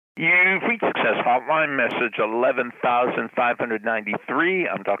You've reached Success Hotline, message 11,593.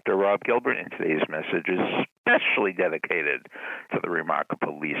 I'm Dr. Rob Gilbert, and today's message is specially dedicated to the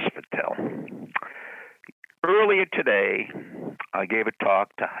remarkable Lise Fattel. Earlier today, I gave a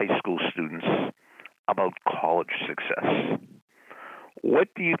talk to high school students about college success.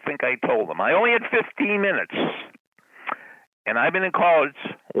 What do you think I told them? I only had 15 minutes, and I've been in college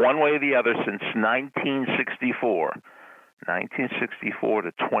one way or the other since 1964. 1964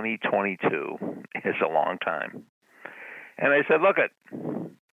 to 2022 is a long time. And I said, look,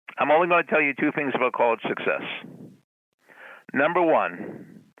 I'm only going to tell you two things about college success. Number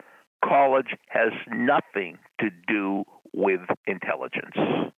one, college has nothing to do with intelligence.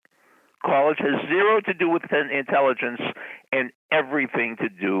 College has zero to do with intelligence and everything to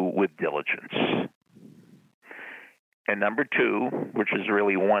do with diligence. And number two, which is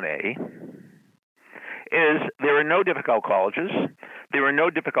really 1A, is there are no difficult colleges, there are no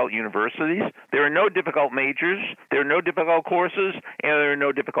difficult universities, there are no difficult majors, there are no difficult courses, and there are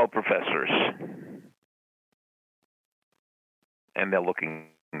no difficult professors. And they're looking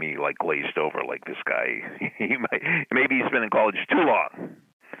at me like glazed over, like this guy, maybe he's been in college too long.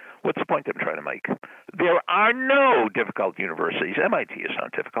 What's the point I'm trying to make? There are no difficult universities. MIT is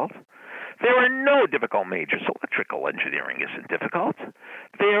not difficult. There are no difficult majors. Electrical engineering isn't difficult.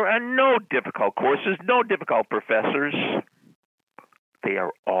 There are no difficult courses, no difficult professors. They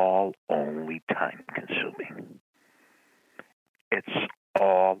are all only time-consuming. It's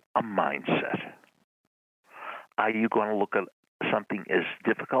all a mindset. Are you going to look at something as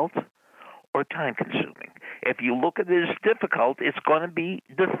difficult or time-consuming? If you look at it as difficult, it's going to be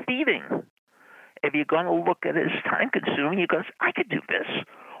defeating. If you're going to look at it as time-consuming, you're going to say, I could do this.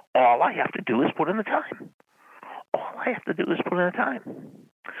 All I have to do is put in the time. All I have to do is put in the time.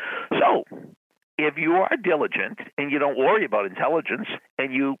 So, if you are diligent and you don't worry about intelligence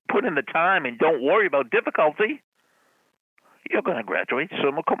and you put in the time and don't worry about difficulty, you're going to graduate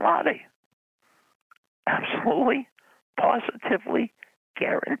summa cum laude. Absolutely, positively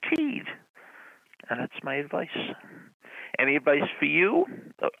guaranteed. And that's my advice. Any advice for you?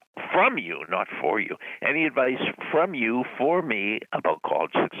 From you, not for you. Any advice from you for me about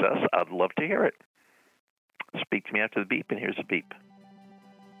college success? I'd love to hear it. Speak to me after the beep, and here's the beep.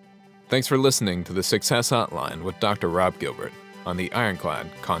 Thanks for listening to the Success Hotline with Dr. Rob Gilbert on the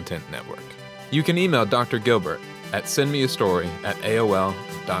Ironclad Content Network. You can email Dr. Gilbert at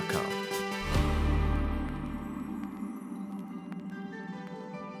sendmeastory@aol.com.